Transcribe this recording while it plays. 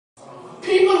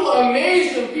People were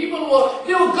amazed and they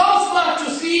were gobsmacked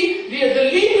to see the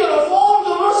leader of all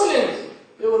the Muslims.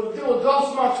 They were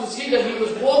gobsmacked to see that he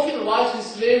was walking whilst his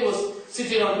slave was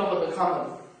sitting on top of the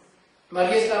camel. My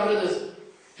dear Islam brothers,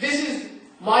 this is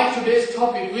my today's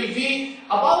topic will be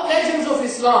about legends of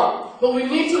Islam. But we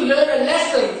need to learn a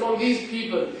lesson from these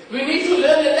people. We need to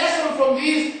learn a lesson from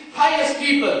these pious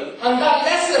people. And that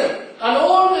lesson, and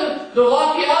all the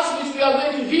waqiyas which we are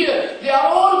going to hear, they are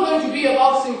all going to be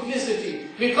about simplicity.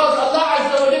 Because Allah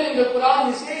Azza wa Jalla in the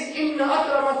Quran, He says, إِنَّ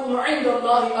أَكْرَمَكُمْ عِنْدَ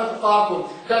اللَّهِ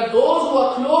أَتْقَاكُمْ, that those who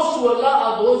are close to Allah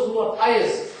are those who are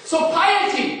pious. So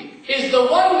piety is the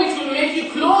one which will make you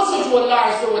closer to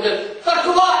Allah Azza wa Jalla.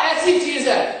 तक़वा ऐसी चीज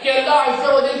है कि अल्लाह Azza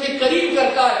wa Jalla के करीब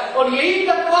करता है, और यही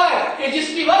तक़वा है कि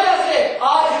जिसकी वजह से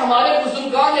आज हमारे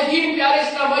बुजुर्गान दीन प्यारे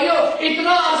इस्लाम भाइयों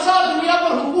इतना अरसा दुनिया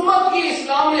पर हुकूमत की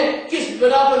इस्लाम ने किस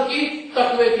बिना पर की?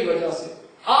 तक़वे की वजह से।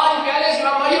 आज प्यारे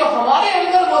इस्लाम भाइयों हमारे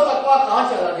अंदर वो तक़वा कहाँ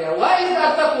चला गया? Where is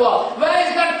that taqwa? Where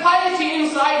is that piety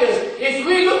inside us? If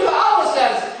we look at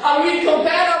ourselves and we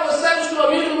compare ourselves to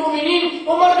Ameer-e-Mu'mineen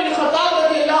Umar bin Khattab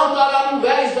radiyallahu ta'ala,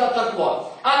 where is that taqwa?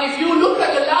 And if you look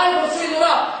at the life of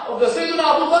Sayyidina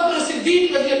Abu Bakr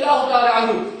Siddiq radiyallahu ta'ala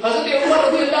anhu, Hazrat Umar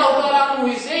radiyallahu ta'ala anhu,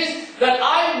 he says that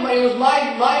it was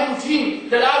my routine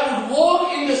that I would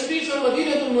walk in the streets of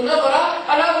Madinatul Munawwara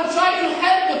and I would try to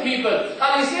help the people.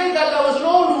 And he says that there was an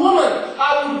old woman.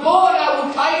 I would go and I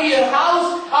would tidy her house,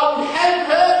 I would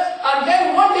help her. And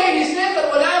then one day he said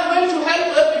that when I went to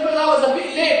help her, because I was a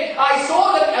bit late, I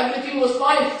saw that everything was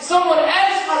fine. Someone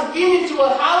else has been into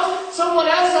her house, someone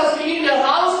else has cleaned her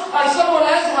house, and someone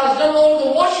else has done all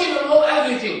the washing and all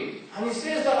everything. And he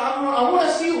says that I want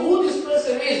to see who this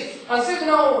person is. And says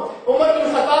now, Umar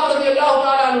bin Khattab radiallahu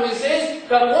ta'ala anhu, he says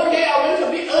that one day I went a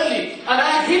bit early and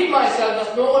I hid myself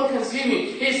that no one can see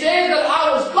me. He says that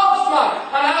I was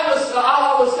gobsmacked and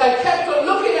I kept on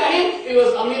looking at him. It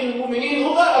was Ameer-e-Mu'mineen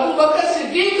Abu Bakr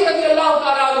Siddiq radiallahu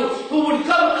ta'ala anhu, who would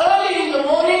come early in the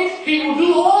morning. He would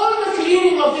do all the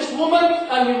cleaning of this woman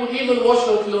and he would even wash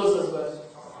her clothes as well.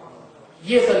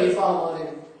 Ye khalifa hamare.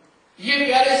 ये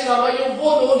प्यारे इस्लाम भाइयों वो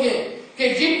लोग हैं कि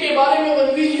जिनके बारे में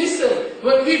when we listen,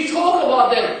 when we talk about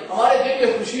them, हमारे दिल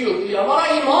में खुशी होती है, हमारा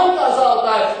ईमान ताज़ा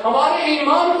होता है, हमारे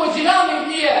ईमान को जिला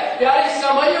मिलती है। प्यारे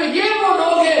इस्लाम भाइयों ये वो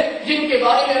लोग हैं जिनके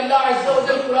बारे में अल्लाह अज़्ज़ा व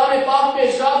जल्ल कुरान पाक में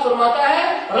इरशाद फरमाता है,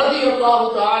 रज़ियल्लाहु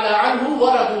ताला अन्हु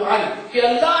व रज़ू अन्हु, कि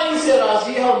अल्लाह इनसे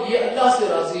राजी है और ये अल्लाह से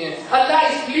राजी हैं। Allah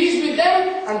is pleased with them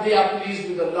and they are pleased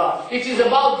with Allah. It is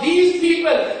about these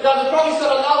people that the Prophet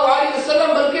sallallahu alaihi wasallam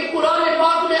बल्कि कुरान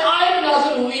पाक में आयत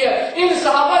नाज़िल हुई है। इन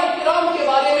सहाबा किराम के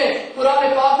बारे में कुरान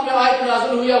पाक में आयत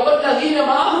नाज़िल हुई है, वल्लज़ीन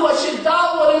मअहु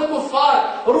अशिद्दाउ अलल कुफ़्फ़ार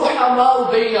रुहमाउ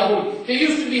बैनहुम. They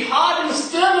used to be hard and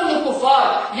stern on the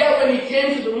kuffar, yet when he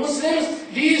came to the Muslims,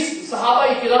 these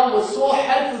Sahaba Kiram were so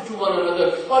helpful to one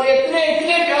another. और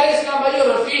इतने प्यारे इस्लाम भाइयों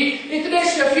रफीक, इतने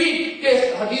शफीक के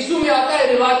हदीसों में आता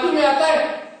है, रिवायतों में आता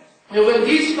है, when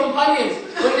these companions,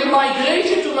 when they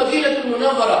migrated to Madinatul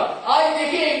Munawwara, I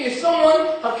think if someone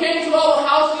came to our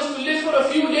house just to live for a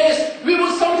few days, we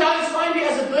would sometimes find it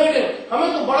as a burden.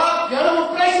 हमें तो बड़ा यार वो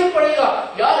pressure पड़ेगा,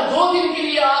 यार 2 दिन के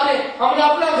लिए आ रहे, हमने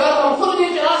अपना घर हम खुद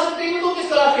नहीं चला सकते, इनको किस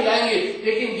तरह खिलाएंगे?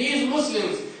 लेकिन these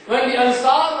Muslims, when the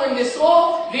Ansar, when they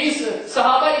saw these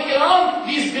Sahaba Kiram,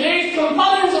 these great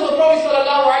companions of the Prophet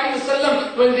sallallahu alaihi wasallam,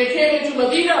 when they came into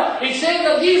Medina, it says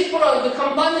that the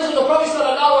companions of the Prophet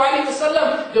sallallahu alaihi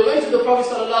wasallam, they went to the Prophet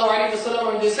sallallahu alaihi wasallam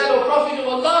and they said, "O Prophet of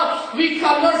Allah, we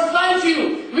cannot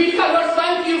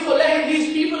thank you for letting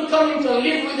these people come in to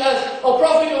live with us. O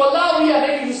Prophet of Allah, we are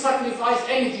ready to sacrifice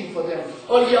anything for them."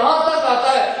 और यहाँ तक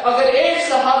आता है, अगर एक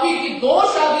सहाबी की 2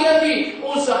 शादियां थी,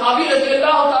 उस सहाबी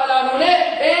रज़ियल्लाहु ताला अन्हु ने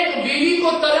एक बीवी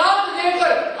को तलाक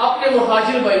देकर अपने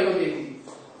मुहाजिर भाई को दे दी।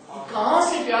 कहां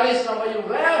से प्यारे इस्लाम भाइयों,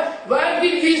 where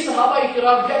did these सहाबा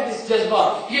इकराम get this जज्बा?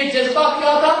 ये जज्बा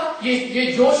क्या था? ये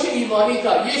जोश ईमानी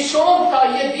था, ये शौक था,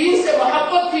 ये दीन से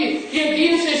मोहब्बत थी, ये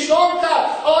दीन से शौक था।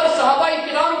 और सहाबा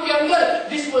इकराम के अंदर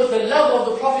this was the love of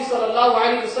the Prophet sallallahu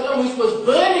alaihi wasallam which was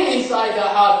burning inside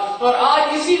their heart। और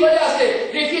आज इसी वजह से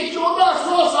देखिए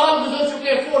 1400 साल गुजर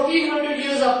चुके, 1400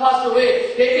 years have passed away,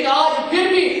 लेकिन आज फिर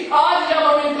भी आज जब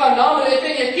हम इनका नाम लेते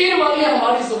हैं, यकीन मानिए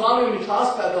हमारी जुबान में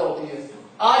मिठास पैदा होती है।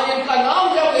 आज इनका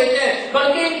नाम जब लेते हैं,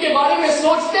 बल्कि इनके बारे में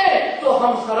सोचते हैं, तो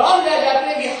हम हैरान रह जाते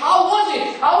हैं कि how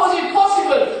was it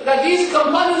possible that these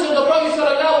companions of the Prophet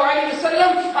sallallahu alaihi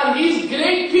wasallam and these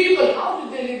great people, how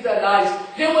did they live their lives?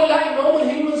 They were like normal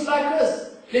humans like us.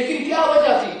 लेकिन क्या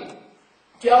वजह थी?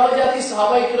 क्या वजह थी?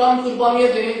 सहाबा इकराम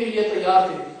कुर्बानियां देने के लिए तैयार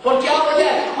थे, और क्या वजह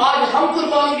है आज हम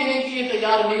कुर्बानी देने के लिए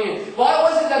तैयार नहीं है? Why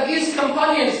was it that these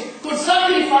companions could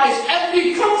sacrifice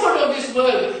every comfort of this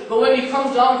world, but when it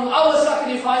comes down to our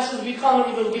sacrifices, we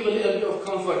can't even give a little bit of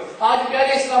comfort. आज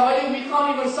प्यारे इस्लाम भाइयों, we can't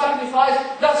even sacrifice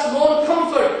that small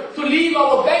comfort to leave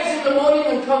our beds in the morning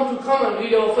and come and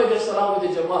read our Fajr Salah with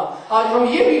the Jama'ah. आज हम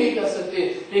ये भी नहीं कर सकते.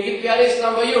 लेकिन प्यारे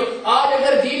इस्लाम भाइयों, आज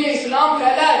अगर दीन इस्लाम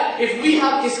फैला है, if we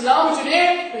have Islam today,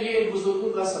 तो ये बुजुर्गों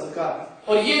का सदका है.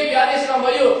 और ये प्यारे इस्लाम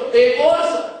भाइयों, एक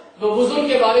और दो बुजुर्ग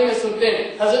के बारे में सुनते हैं.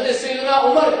 हजरत सैयदना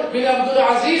उमर बिन अब्दुल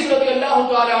अजीज रज़ियल्लाहु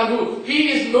ताला अन्हु, he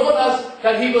is known as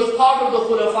that he was part of the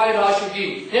खुलफाए राशिदीन,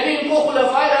 यानी इनको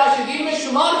खुलफाए राशिदीन में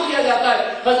शुमार किया जाता है.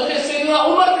 हजरत सैयदना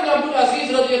उमर बिन अब्दुल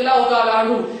अजीज रज़ियल्लाहु ताला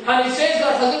अन्हु, and he says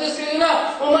that हजरत सैयदना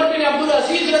उमर बिन अब्दुल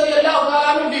अजीज रज़ियल्लाहु ताला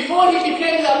अन्हु, before he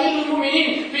became the Ameer al-Mu'minin,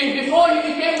 before he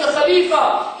became the Khalifa,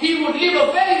 he would live a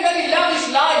very, very lavish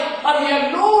life, and he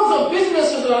had loads of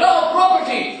businesses and a lot of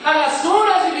property. And as soon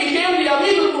as he became the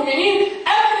Ameer al-Mu'minin,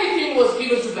 everything was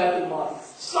given to Baitul Mal.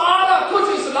 सारा कुछ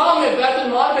इस्लाम में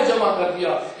बैतुल माल में जमा कर दिया.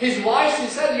 His wife, she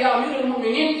said, "Ya Ameer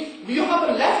al-Mu'minin, you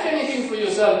haven't left anything for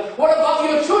yourself. What about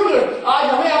your children?" आज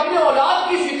हमें अपने औलाद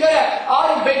की फिक्र है.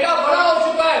 आज बेटा बड़ा हो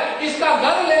चुका है, इसका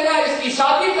घर लेना है, इसकी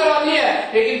शादी करानी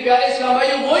है. लेकिन प्यारे इस्लाम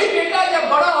भाइयों, वही बेटा जब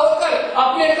बड़ा होकर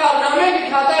अपने कारनामे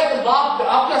दिखाता है तो बाप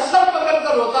अपना सर पकड़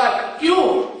कर रोता है. क्यों?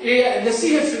 ये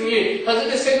नसीहत सुनिए.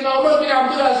 हजरत सैयदना उमर बिन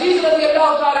अब्दुल अजीज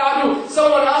रज़ियल्लाहु ताला अन्हु,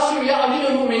 someone asked him, "Ya Ameer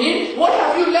al-Mu'minin, what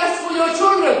have you left for your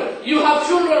children? You have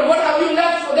children, what have you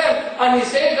left for them?" And he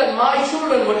said that my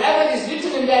children, whatever is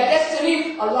written in their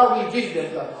destiny, Allah will give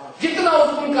them. जितना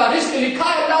उनका risk लिखा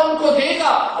है अल्लाह उनको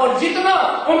देगा, और जितना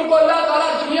उनको अल्लाह ताला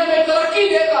दुनिया में तरक्की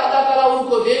देगा अल्लाह ताला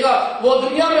उनको देगा. वो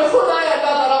दुनिया में खुद आए,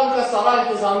 अल्लाह ताला उनका सारा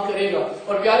इंतजाम करेगा.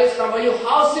 और प्यारे इस्लाम भाइयों,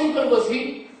 how simple was he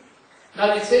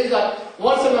that it says that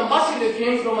once an ambassador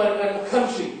came from a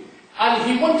country and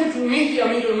he wanted to meet the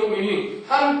Ameer al-Mu'minin,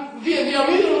 and the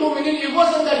Ameer al-Mu'minin, it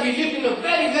wasn't that he lived in a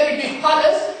very, very big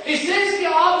palace. It says कि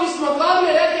आप इस मकान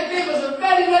में रहते थे, was a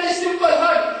very, very simple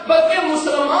hut. But the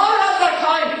Musliman at that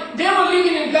time, they were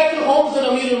living in better homes than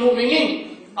Ameer al-Mu'minin.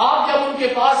 आप जब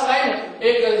उनके पास आए,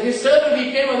 एक his servant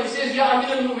he came and he says, "Ya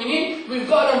Ameer al-Mu'minin, we've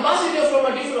got an ambassador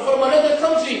from another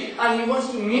country and he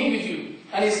wants to meet with you."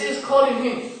 And he says, "Call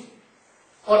him."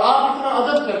 और आप इतना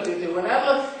अदब करते थे.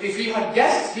 Whenever if he had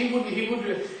guests, he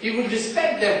would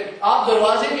respect them. आप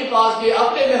दरवाजे के पास गए,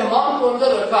 अपने मेहमान को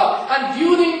अंदर रखा. And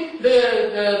during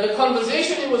the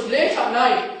conversation, it was late at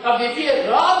night. अब देखिए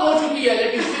रात हो चुकी है,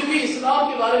 लेकिन फिर भी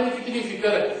इस्लाम के बारे में कितनी फिक्र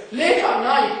है. Late at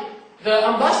night, the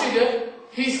ambassador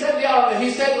he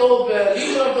said, "Oh, the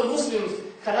leader of the Muslims,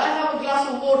 can I have a glass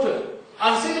of water?"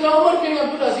 And Sayyidina Umar bin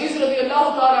Abdul Aziz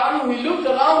radiallahu ta'ala anhu, he looked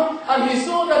around and he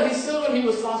saw that his servant, he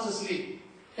was fast asleep.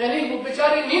 यानी वो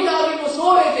बेचारे नींद आ गई, वो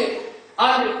सो रहे थे.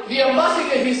 And the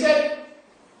ambassador, he said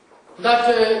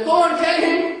that go and tell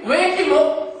him, wake him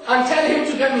up and tell him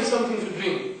to get me something to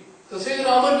drink. So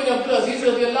Sayyidina Umar bin Abdul Aziz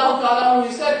radiallahu ta'ala anhu,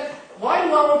 he said, "Why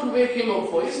do I want to wake him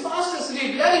up for? He's fast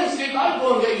asleep, let him sleep, I'll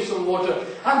go and get you some water."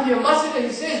 And the ambassador,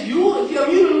 he says, "You, the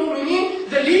Ameer al-Mu'minin,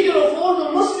 the leader of all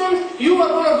the Muslims, you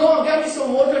are going to go and get me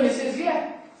some water?" And he says, "Yeah."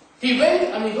 He went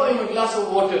and he got him a glass of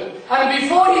water. And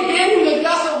before he gave him the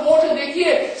glass of water,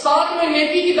 देखिए साथ में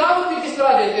नेकी की दावत भी किस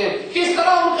तरह देते हैं, किस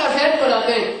तरह उनका ज़हन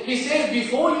बनाते हैं. He says,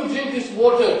 "Before you drink this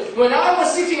water, when I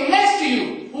was sitting next to you,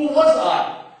 who was I?"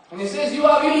 And he says, "You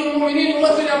are Ameer al-Mu'minin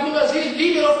Umar bin Abdul Aziz,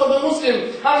 leader of the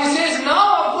Muslims." And he says, "Now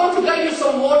I'm going to get you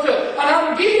some water, and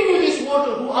I'm giving you this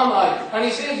water. Who am I?" And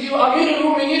he says, "You are Ameer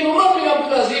al-Mu'minin Umar bin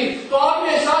Abdul Aziz." तो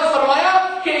आपने इरशाद फरमाया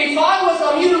कि if I was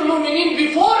Ameer al-Mu'minin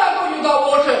before I got you that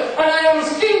water, and I am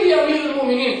still the Ameer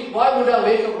al-Mu'minin, why would I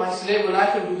wake up my slave when I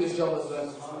can do this job as well?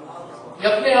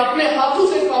 अपने हाथों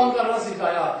से काम करना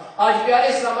सिखाया. आज प्यारे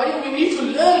इस्लाम भाइयों, we need to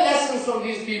learn lessons from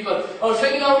these people. और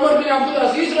सैयदना उमर बिन अब्दुल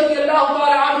अजीज रज़ियल्लाहु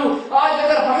ताला अन्हु, आज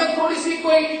अगर हमें थोड़ी सी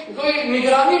कोई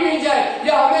निगरानी मिल जाए,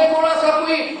 या हमें थोड़ा सा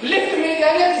कोई लिफ्ट मिल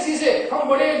जाए ना किसी से, हम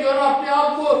बड़े जो है अपने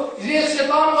आप को ये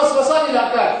शैतान वसवसा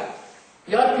दिलाता है.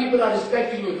 यार people are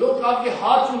respecting you, लोग आपके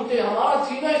हाथ चूमते हैं, हमारा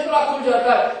सीना इस तरह खुल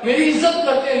जाता है, मेरी इज्जत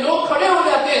करते हैं, लोग खड़े हो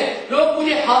जाते हैं, लोग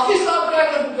मुझे हाफिज साहब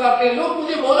कहकर पुकारते हैं, लोग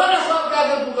मुझे मौलाना साहब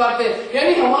कहकर पुकारते हैं.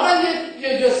 यानी हमारा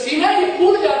ये जो सीना ये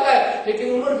फूट जाता है. लेकिन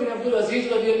उमर बिन अब्दुल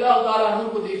अजीज रज़ियल्लाहु ताला अन्हु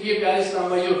को देखिए प्यारे इस्लाम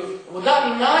भाइयों, that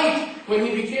night when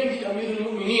he became the Ameer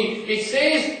al-Mu'minin, it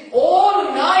says all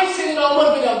night Sayyidina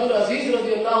Umar bin Abdul Aziz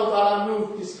radiallahu ta'ala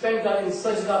anhu, he spent that in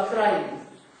sajda crying.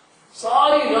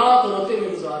 सारी रात रोते में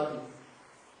गुजार दी.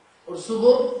 और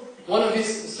सुबह one of his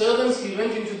servants, he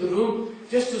went into the room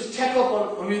just to check up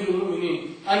on Ameer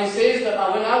al-Mu'minin. And he says that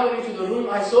when I went into the room,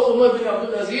 I saw Umar bin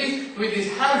Abdul Aziz with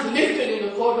his hands lifted in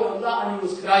the court of Allah, and he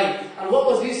was life. And what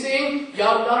was he saying? Ya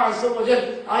Allah Azza wa Jal,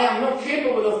 I am not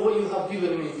capable of what you have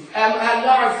given me.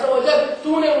 Allah Azza wa Jal,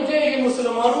 तूने मुझे ये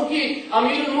मुसलमानों की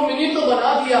अमीर-उल-मोमिनीन तो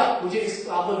बना दिया, मुझे इस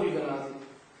काबिल भी बना दिया।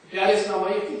 प्यारे इस्लाम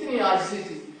भाई, कितनी आजिज़ी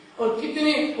थी और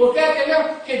कितनी, वो कहते हैं ना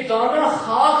कि दाना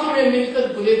खाक में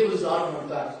मिलकर गुले गुलजार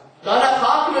बनता है। दाना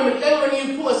खाक में मिलता है, when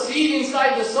you put a seed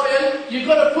inside the soil, you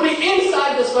got to put it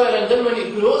inside the soil, and then when it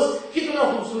grows, कितना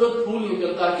खूबसूरत फूल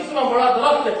निकलता है, कितना बड़ा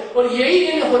दरख्त है। और यही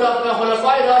इन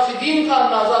खुलफाए राशिदीन का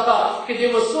अंदाजा था कि they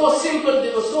were so simple,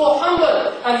 they were so humble,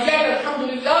 and yet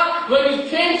alhamdulillah, when it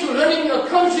came to running a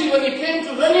country, when it came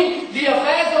to running the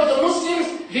affairs of the Muslims,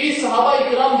 these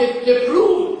Sahaba-i-Kiram, they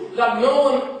proved that no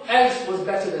one else was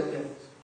better than them.